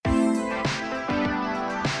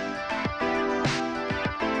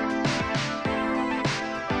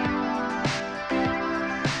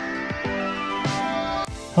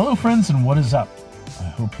Hello friends, and what is up? I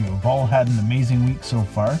hope you have all had an amazing week so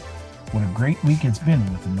far. What a great week it's been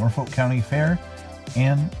with the Norfolk County Fair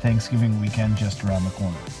and Thanksgiving weekend just around the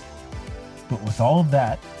corner. But with all of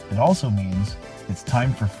that, it also means it's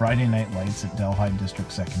time for Friday Night Lights at Delhi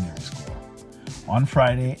District Secondary School. On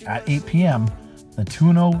Friday at 8 p.m., the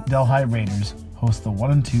 2-0 Delhi Raiders host the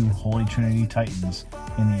 1-2 Holy Trinity Titans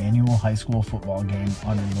in the annual high school football game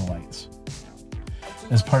under the lights.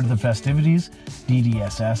 As part of the festivities,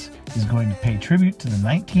 DDSS is going to pay tribute to the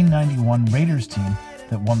 1991 Raiders team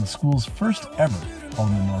that won the school's first ever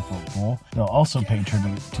Holden Norfolk Bowl. They'll also pay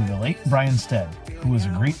tribute to the late Brian Stead, who was a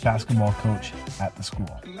great basketball coach at the school.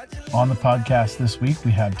 On the podcast this week,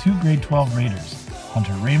 we have two grade 12 Raiders,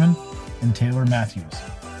 Hunter Raymond and Taylor Matthews.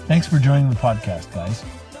 Thanks for joining the podcast, guys.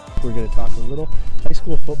 We're going to talk a little high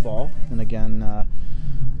school football, and again,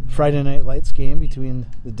 Friday Night Lights game between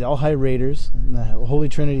the Delhi Raiders and the Holy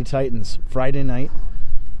Trinity Titans. Friday night,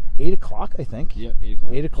 8 o'clock, I think. Yep, 8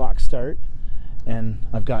 o'clock. 8 o'clock start. And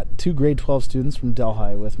I've got two grade 12 students from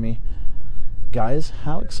Delhi with me. Guys,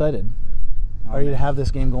 how excited are you to have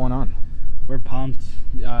this game going on? We're pumped.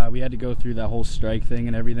 We had to go through that whole strike thing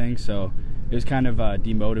and everything, so it was kind of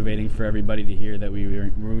demotivating for everybody to hear that we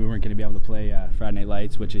weren't going to be able to play Friday Night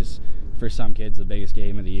Lights, which is, for some kids, the biggest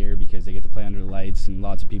game of the year because they get to play under the lights and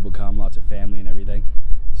lots of people come, lots of family and everything.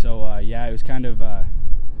 So, yeah, it was kind of a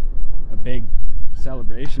big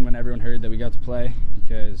celebration when everyone heard that we got to play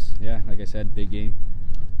because, yeah, like I said, big game.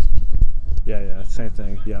 Yeah, same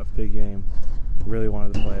thing. Yeah, big game. Really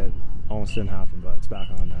wanted to play it. Almost didn't happen, but it's back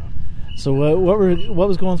on now. So what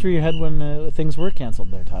was going through your head when things were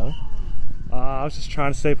canceled there, Tyler? I was just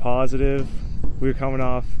trying to stay positive. We were coming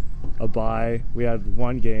off a bye. We had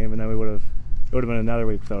one game, and then it would have been another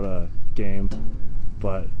week without a game.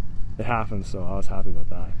 But it happened, so I was happy about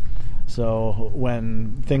that. So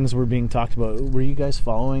when things were being talked about, were you guys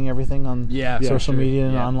following everything on social media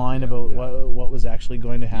and online about what was actually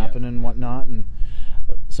going to happen and whatnot? And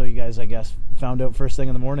so you guys, I guess, found out first thing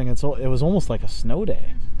in the morning. It was almost like a snow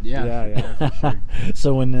day. Yeah, for sure.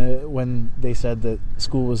 So when they said that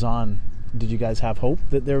school was on, did you guys have hope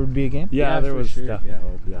that there would be a game? Yeah, there was definitely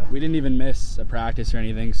hope. Yeah, we didn't even miss a practice or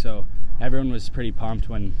anything, so everyone was pretty pumped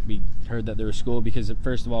when we heard that there was school because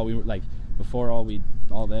first of all, we were like, before all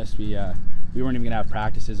this, we weren't even gonna have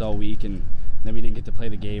practices all week, and then we didn't get to play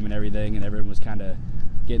the game and everything, and everyone was kind of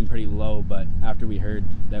getting pretty low. But after we heard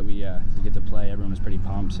that we get to play, everyone was pretty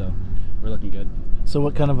pumped, so we're looking good. So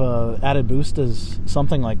what kind of a added boost does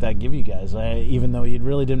something like that give you guys, even though you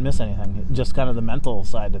really didn't miss anything? Just kind of the mental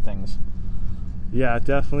side of things. Yeah, it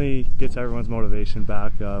definitely gets everyone's motivation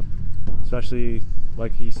back up, especially,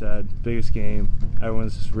 like he said, biggest game.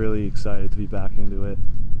 Everyone's just really excited to be back into it.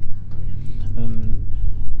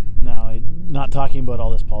 Now, not talking about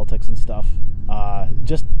all this politics and stuff,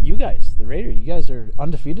 just you guys, the Raiders, you guys are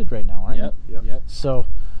undefeated right now, aren't you? Yep. So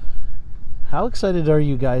how excited are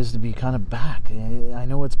you guys to be kind of back? I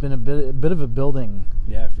know it's been a bit of a building.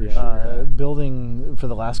 Yeah, for sure. Building for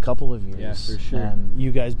the last couple of years. Yeah, for sure. And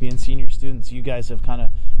you guys being senior students, you guys have kind of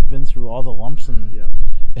been through all the lumps and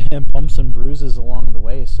bumps and bruises along the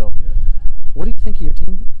way. So what do you think of your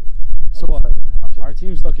team so far? Our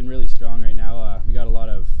team's looking really strong right now. We got a lot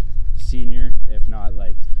of senior, if not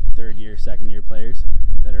like third year, second year players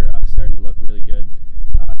that are starting to look really good.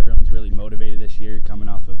 Everyone's really motivated this year, coming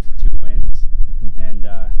off of 2 wins, and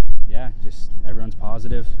just everyone's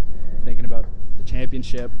positive, thinking about the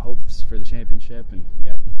championship, hopes for the championship, and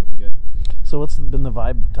looking good. So what's been the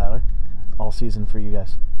vibe, Tyler, all season for you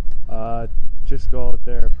guys? Just go out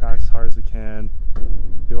there, practice as hard as we can,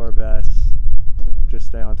 do our best, just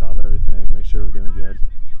stay on top of everything, make sure we're doing good.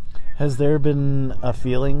 Has there been a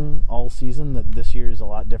feeling all season that this year is a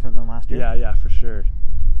lot different than last year? Yeah, for sure.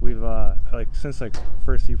 We've since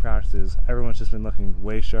first few practices, everyone's just been looking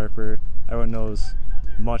way sharper. Everyone knows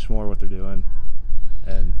much more what they're doing,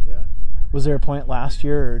 and Was there a point last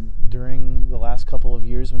year or during the last couple of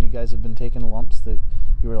years when you guys have been taking lumps that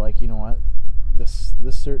you were like, you know what, this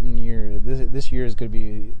certain year, this year is going to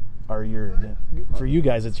be our year? For you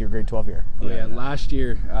guys, it's your grade 12 year. Last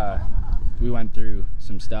year we went through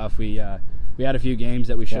some stuff. We had a few games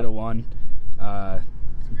that we should have won,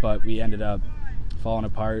 but we ended up falling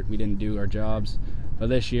apart. We didn't do our jobs. But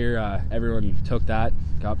this year, everyone took that,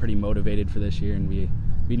 got pretty motivated for this year, and we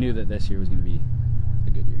knew that this year was going to be a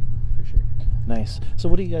good year, for sure. Nice. So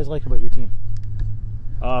what do you guys like about your team?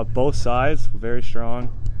 Both sides, very strong.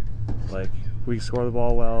 We score the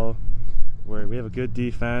ball well. We have a good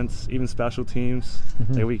defense, even special teams.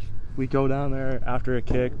 We go down there after a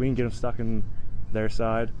kick, we can get them stuck in their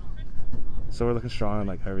side. So we're looking strong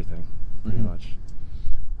on everything, pretty much.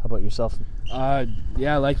 How about yourself?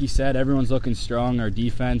 Yeah, like you said, everyone's looking strong. Our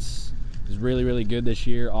defense is really, really good this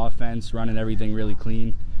year. Offense, running everything really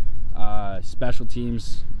clean. Special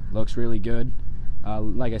teams looks really good.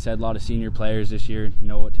 Like I said, a lot of senior players this year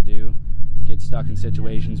know what to do. Get stuck in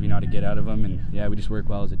situations, we know how to get out of them, and yeah, we just work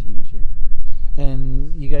well as a team this year.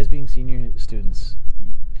 And you guys being senior students,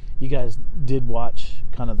 you guys did watch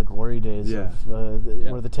kind of the glory days or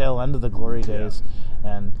the tail end of the glory days,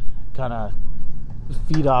 and kind of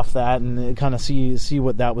feed off that and kind of see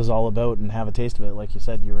what that was all about and have a taste of it. Like you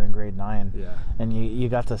said, you were in grade 9, and you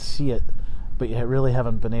got to see it, but you really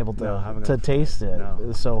haven't been able to taste it.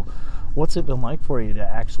 No. So what's it been like for you to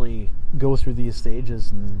actually go through these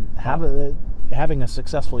stages and having a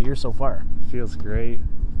successful year so far? Feels great.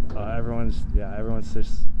 Everyone's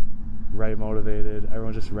just right motivated.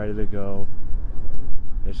 Everyone's just ready to go.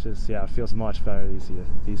 It's just it feels much better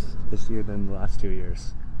this year than the last 2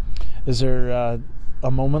 years. Is there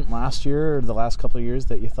a moment last year or the last couple of years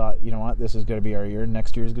that you thought, you know what, this is going to be our year,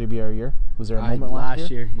 next year is going to be our year? Was there a moment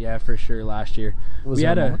last year? Yeah, for sure. Last year we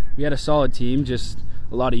had a solid team, just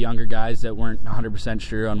a lot of younger guys that weren't 100%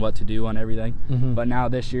 sure on what to do on everything. Mm-hmm. But now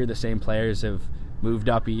this year, the same players have moved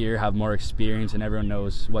up a year, have more experience, and everyone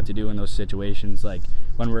knows what to do in those situations. Like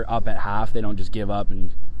when we're up at half, they don't just give up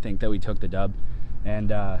and think that we took the dub. And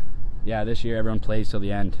this year everyone plays till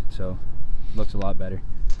the end, so it looks a lot better.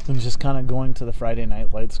 And just kind of going to the Friday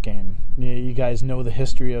Night Lights game, you guys know the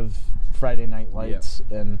history of Friday Night Lights,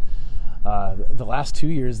 and the last 2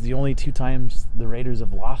 years, the only 2 times the Raiders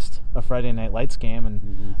have lost a Friday Night Lights game,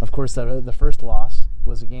 and of course the first loss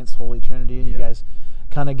was against Holy Trinity, and you guys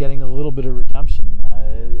kind of getting a little bit of redemption.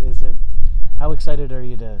 How excited are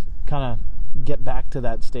you to kind of get back to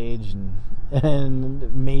that stage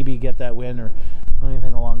and maybe get that win or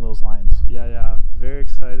anything along those lines? Yeah, very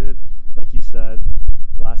excited. Like you said,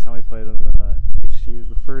 last time we played on the HT was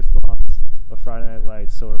the first loss of Friday Night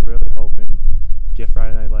Lights, so we're really hoping to get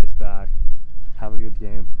Friday Night Lights back, have a good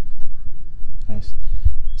game. Nice.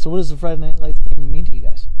 So what does the Friday Night Lights game mean to you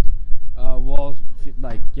guys? Well,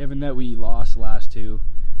 given that we lost the last 2,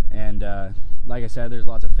 and like I said, there's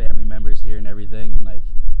lots of family members here and everything, and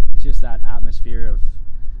it's just that atmosphere of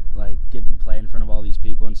getting to play in front of all these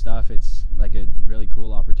people and stuff. It's like a really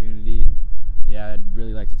cool opportunity, and yeah, I'd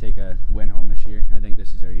really like to take a win home this year. I think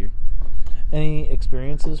this is our year. Any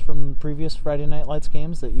experiences from previous Friday Night Lights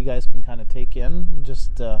games that you guys can kind of take in,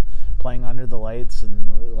 just playing under the lights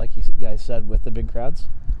and, like you guys said, with the big crowds?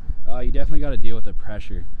 You definitely got to deal with the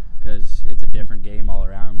pressure because it's a different game all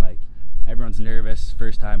around. Everyone's nervous,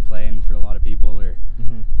 first time playing for a lot of people, or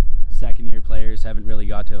second-year players haven't really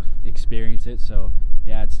got to experience it. So,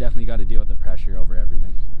 yeah, it's definitely got to deal with the pressure over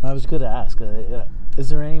everything. I was going to ask, is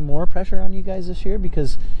there any more pressure on you guys this year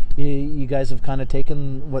because you guys have kind of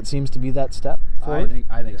taken what seems to be that step forward?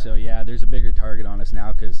 I think so, yeah. There's a bigger target on us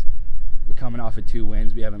now because we're coming off of 2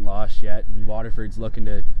 wins. We haven't lost yet, and Waterford's looking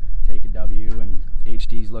to take a W, and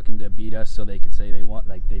HT's looking to beat us so they could say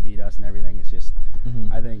they beat us and everything. It's just,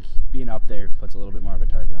 I think being up there puts a little bit more of a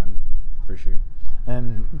target on you, for sure.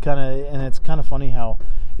 And it's kind of funny how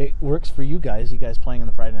it works for you guys playing in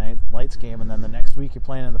the Friday Night Lights game, and then the next week you're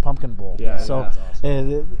playing in the Pumpkin Bowl. Yeah, so that's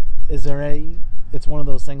awesome. Is there it's one of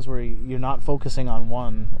those things where you're not focusing on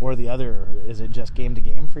one or the other? Is it just game to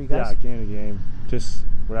game for you guys? Yeah, game to game. Just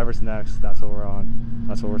whatever's next, that's what we're on.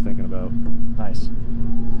 That's what we're thinking about. Nice.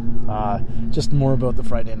 Just more about the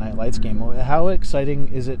Friday Night Lights game. How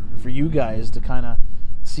exciting is it for you guys to kind of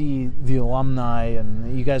see the alumni,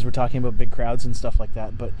 and you guys were talking about big crowds and stuff like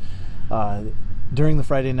that, but during the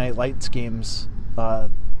Friday Night Lights games,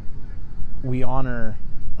 we honor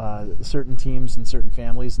certain teams and certain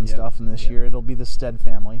families and stuff, and this year it'll be the Stead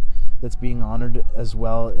family that's being honored, as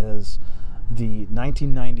well as the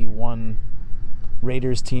 1991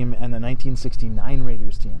 Raiders team and the 1969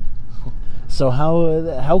 Raiders team. So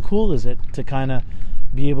how cool is it to kind of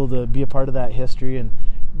be able to be a part of that history? And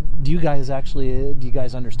do you guys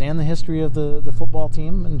understand the history of the football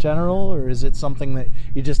team in general, or is it something that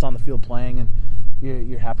you're just on the field playing and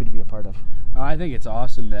you're happy to be a part of? I think it's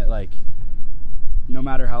awesome that no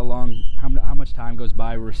matter how much time goes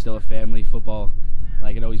by, we're still a family. Football,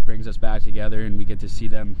 it always brings us back together, and we get to see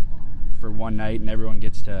them for one night, and everyone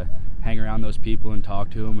gets to hang around those people and talk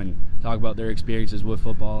to them and talk about their experiences with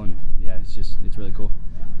football, and yeah, it's really cool.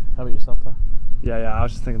 How about yourself, Tom? Yeah, I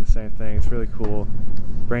was just thinking the same thing. It's really cool.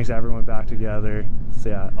 Brings everyone back together. So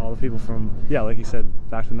yeah, all the people from, like you said,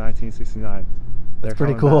 back to 1969. That's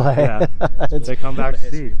pretty cool. Yeah, they come back to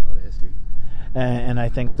see. A lot of history. And I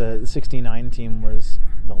think the 69 team was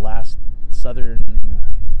the last Southern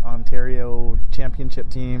Ontario championship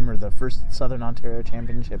team or the first Southern Ontario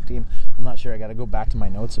championship team. I'm not sure. I got to go back to my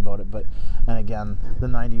notes about it. But and again, the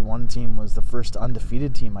 91 team was the first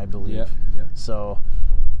undefeated team, I believe. Yeah. So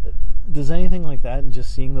does anything like that, and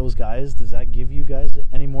just seeing those guys, does that give you guys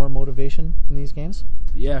any more motivation in these games?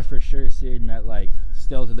 Yeah, for sure. Seeing that, like,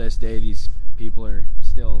 still to this day, these people are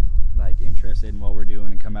still like interested in what we're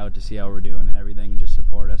doing and come out to see how we're doing and everything and just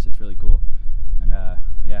support us. It's really cool. And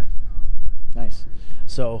yeah. Nice.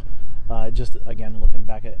 So just again, looking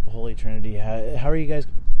back at Holy Trinity, how are you guys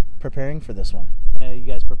preparing for this one? Are you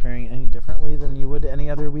guys preparing any differently than you would any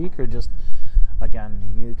other week, or just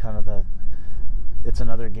again, you kind of it's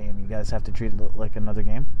another game, you guys have to treat it like another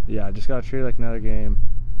game? Yeah, just gotta treat it like another game.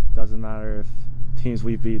 Doesn't matter if teams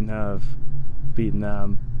we've beaten have beaten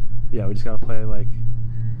them. Yeah, we just gotta play like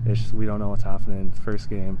we don't know what's happening. First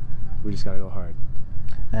game, we just gotta go hard.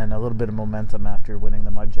 And a little bit of momentum after winning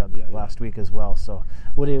the Mud Jug last week as well. So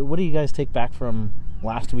what do you guys take back from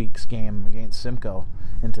last week's game against Simcoe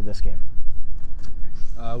into this game?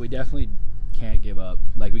 We definitely can't give up.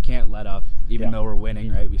 Like, we can't let up, even though we're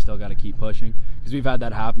winning, right? We still got to keep pushing, because we've had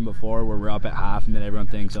that happen before where we're up at half and then everyone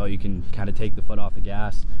thinks, oh, you can kind of take the foot off the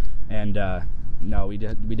gas. And no, we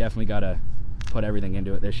definitely got to put everything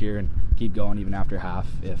into it this year and keep going even after half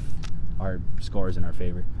if our score is in our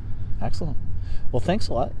favor. Excellent. Well, thanks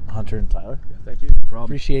a lot, Hunter and Tyler. Yeah, thank you. No problem.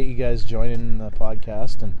 Appreciate you guys joining the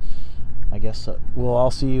podcast, and I guess we'll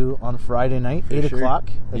all see you on Friday night, 8 o'clock,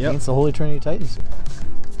 against the Holy Trinity Titans.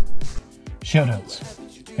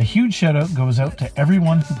 Shoutouts. A huge shout out goes out to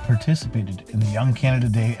everyone who participated in the Young Canada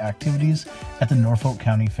Day activities at the Norfolk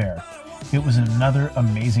County Fair. It was another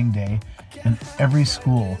amazing day, and every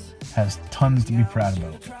school has tons to be proud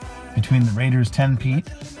about. Between the Raiders 10-peat,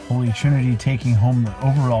 Holy Trinity taking home the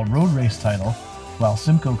overall road race title, while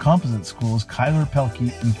Simcoe Composite School's Kyler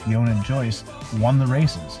Pelkey and Fiona Joyce won the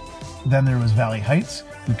races. Then there was Valley Heights,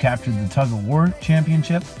 who captured the Tug of War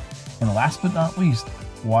championship, and last but not least,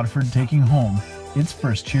 Waterford taking home its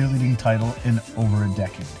first cheerleading title in over a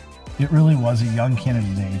decade. It really was a Young Canada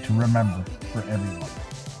Day to remember for everyone.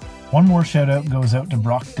 One more shout out goes out to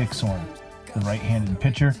Brock Dixhorn, the right-handed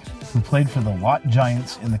pitcher who played for the Lot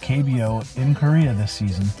Giants in the KBO in Korea this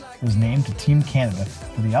season, was named to Team Canada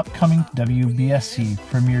for the upcoming WBSC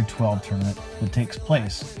Premier 12 tournament that takes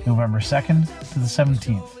place November 2nd to the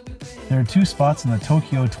 17th. There are 2 spots in the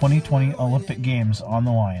Tokyo 2020 Olympic Games on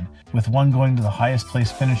the line, with one going to the highest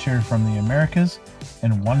placed finisher from the Americas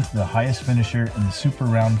and one to the highest finisher in the Super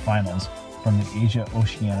Round Finals from the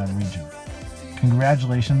Asia-Oceania region.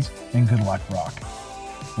 Congratulations and good luck, Brock.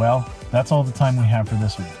 Well, that's all the time we have for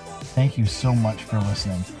this week. Thank you so much for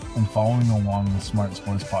listening and following along with Smart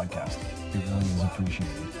Sports Podcast. It really is appreciated.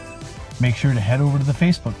 Make sure to head over to the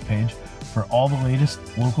Facebook page for all the latest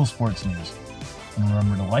local sports news. And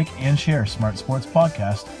remember to like and share Smart Sports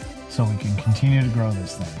Podcast so we can continue to grow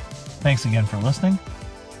this thing. Thanks again for listening.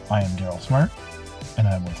 I am Daryl Smart, and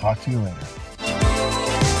I will talk to you later.